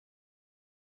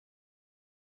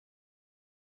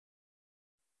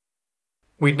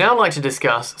We'd now like to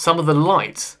discuss some of the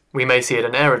lights we may see at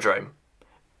an aerodrome.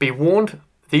 Be warned,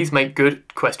 these make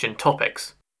good question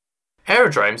topics.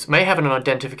 Aerodromes may have an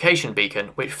identification beacon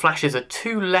which flashes a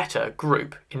 2-letter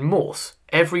group in Morse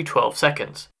every 12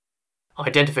 seconds.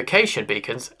 Identification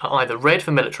beacons are either red for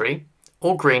military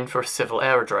or green for a civil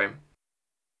aerodrome.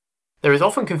 There is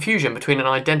often confusion between an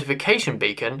identification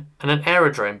beacon and an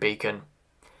aerodrome beacon.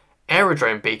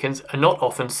 Aerodrome beacons are not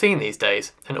often seen these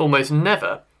days, and almost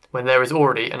never when there is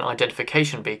already an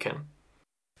identification beacon.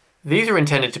 These are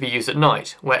intended to be used at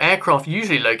night, where aircraft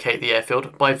usually locate the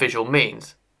airfield by visual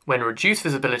means, when reduced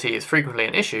visibility is frequently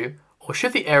an issue, or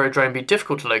should the aerodrome be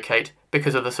difficult to locate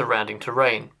because of the surrounding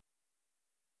terrain.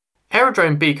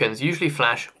 Aerodrome beacons usually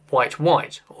flash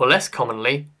white-white, or less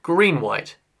commonly,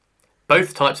 green-white.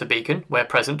 Both types of beacon, where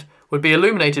present, would be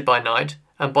illuminated by night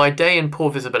and by day in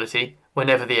poor visibility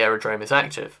whenever the aerodrome is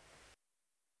active.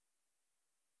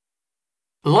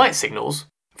 Light signals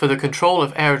for the control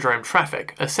of aerodrome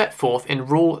traffic are set forth in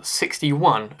Rule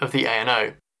 61 of the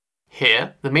ANO.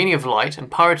 Here, the meaning of light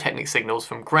and pyrotechnic signals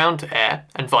from ground to air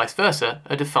and vice versa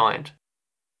are defined.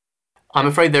 I'm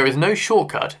afraid there is no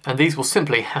shortcut, and these will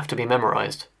simply have to be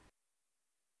memorised.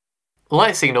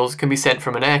 Light signals can be sent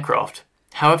from an aircraft.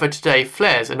 However, today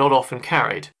flares are not often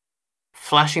carried.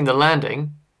 Flashing the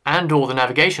landing and/or the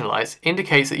navigation lights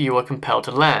indicates that you are compelled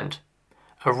to land.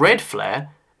 A red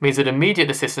flare means that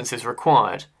immediate assistance is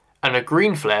required, and a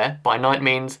green flare by night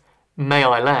means, "May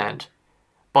I land?"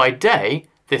 By day,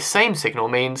 this same signal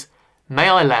means, "May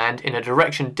I land in a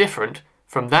direction different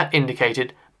from that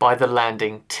indicated by the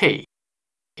landing T"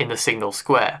 in the signal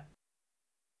square.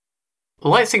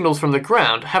 Light signals from the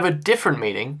ground have a different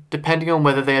meaning depending on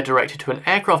whether they are directed to an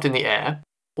aircraft in the air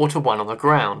or to one on the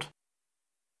ground.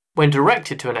 When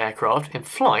directed to an aircraft in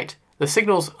flight, the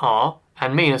signals are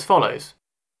and mean as follows.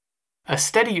 A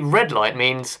steady red light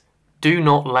means, "Do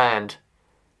not land.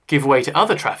 Give way to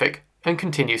other traffic and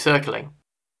continue circling."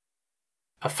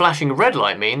 A flashing red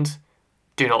light means,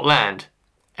 "Do not land.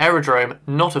 Aerodrome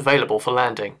not available for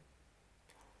landing."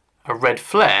 A red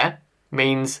flare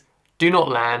means, "Do not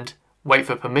land. Wait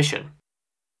for permission."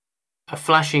 A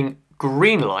flashing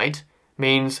green light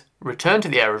means, "Return to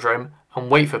the aerodrome and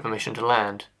wait for permission to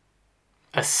land."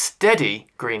 A steady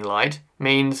green light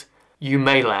means, "You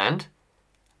may land."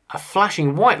 A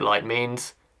flashing white light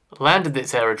means, "Land at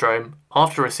this aerodrome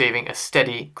after receiving a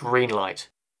steady green light."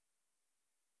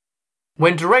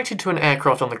 When directed to an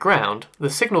aircraft on the ground, the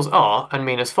signals are and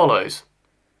mean as follows.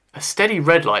 A steady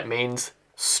red light means,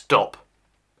 "Stop."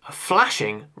 A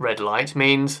flashing red light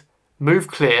means, "Move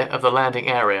clear of the landing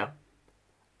area."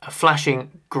 A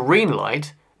flashing green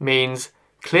light means,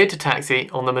 "Cleared to taxi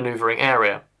on the manoeuvring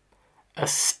area." A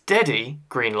steady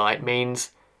green light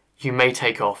means, "You may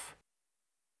take off."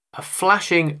 A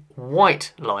flashing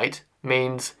white light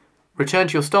means, "Return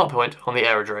to your start point on the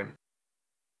aerodrome."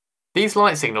 These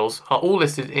light signals are all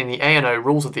listed in the ANO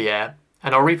Rules of the Air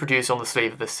and are reproduced on the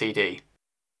sleeve of the CD.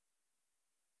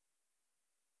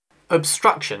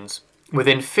 Obstructions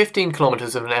within 15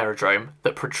 kilometers of an aerodrome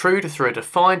that protrude through a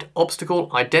defined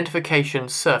obstacle identification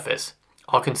surface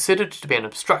are considered to be an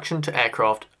obstruction to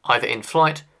aircraft either in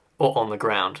flight or on the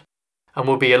ground, and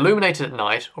will be illuminated at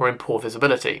night or in poor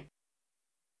visibility.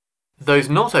 Those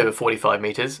not over 45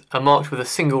 metres are marked with a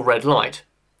single red light.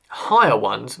 Higher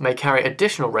ones may carry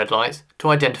additional red lights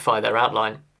to identify their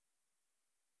outline.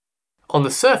 On the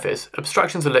surface,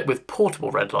 obstructions are lit with portable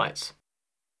red lights.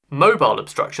 Mobile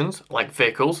obstructions, like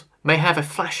vehicles, may have a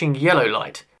flashing yellow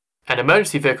light, and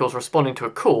emergency vehicles responding to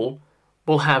a call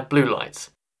will have blue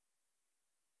lights.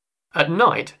 At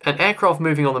night, an aircraft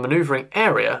moving on the manoeuvring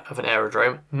area of an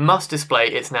aerodrome must display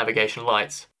its navigation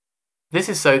lights. This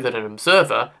is so that an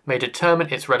observer may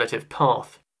determine its relative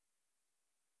path.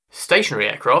 Stationary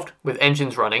aircraft with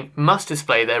engines running must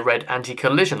display their red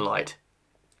anti-collision light.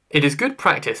 It is good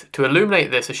practice to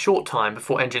illuminate this a short time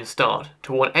before engines start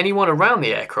to warn anyone around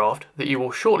the aircraft that you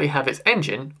will shortly have its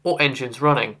engine or engines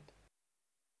running.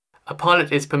 A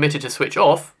pilot is permitted to switch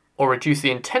off or reduce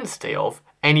the intensity of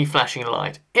any flashing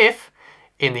light if,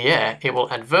 in the air, it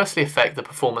will adversely affect the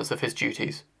performance of his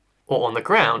duties, or on the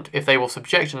ground if they will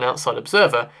subject an outside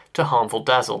observer to harmful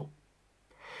dazzle.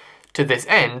 To this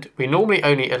end, we normally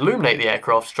only illuminate the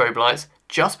aircraft strobe lights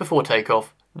just before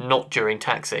takeoff, not during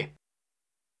taxi.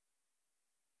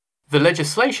 The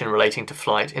legislation relating to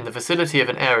flight in the vicinity of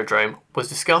an aerodrome was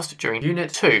discussed during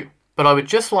Unit 2, but I would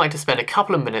just like to spend a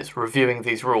couple of minutes reviewing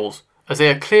these rules, as they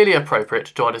are clearly appropriate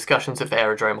to our discussions of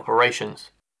aerodrome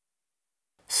operations.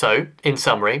 So, in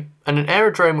summary, at an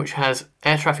aerodrome which has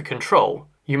air traffic control,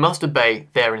 you must obey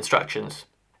their instructions.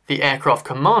 the aircraft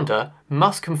commander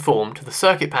must conform to the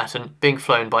circuit pattern being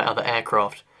flown by other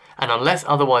aircraft, and unless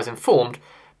otherwise informed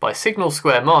by signal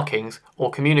square markings or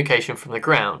communication from the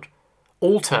ground,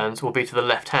 all turns will be to the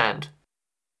left hand.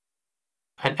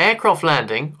 An aircraft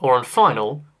landing or on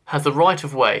final has the right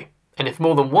of way, and if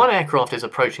more than one aircraft is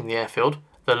approaching the airfield,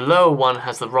 the lower one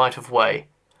has the right of way,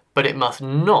 but it must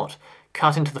not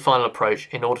cut into the final approach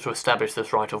in order to establish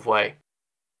this right of way.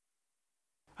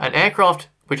 An aircraft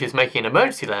which is making an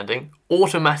emergency landing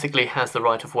automatically has the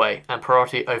right of way and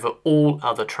priority over all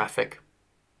other traffic.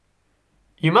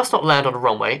 You must not land on a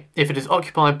runway if it is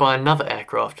occupied by another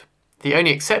aircraft. The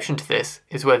only exception to this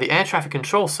is where the Air Traffic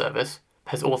Control Service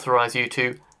has authorised you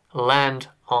to land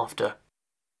after.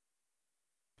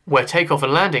 Where takeoff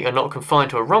and landing are not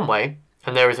confined to a runway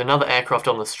and there is another aircraft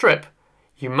on the strip,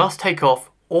 you must take off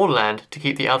or land to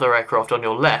keep the other aircraft on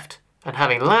your left, and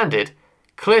having landed,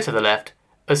 clear to the left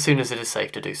as soon as it is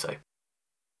safe to do so.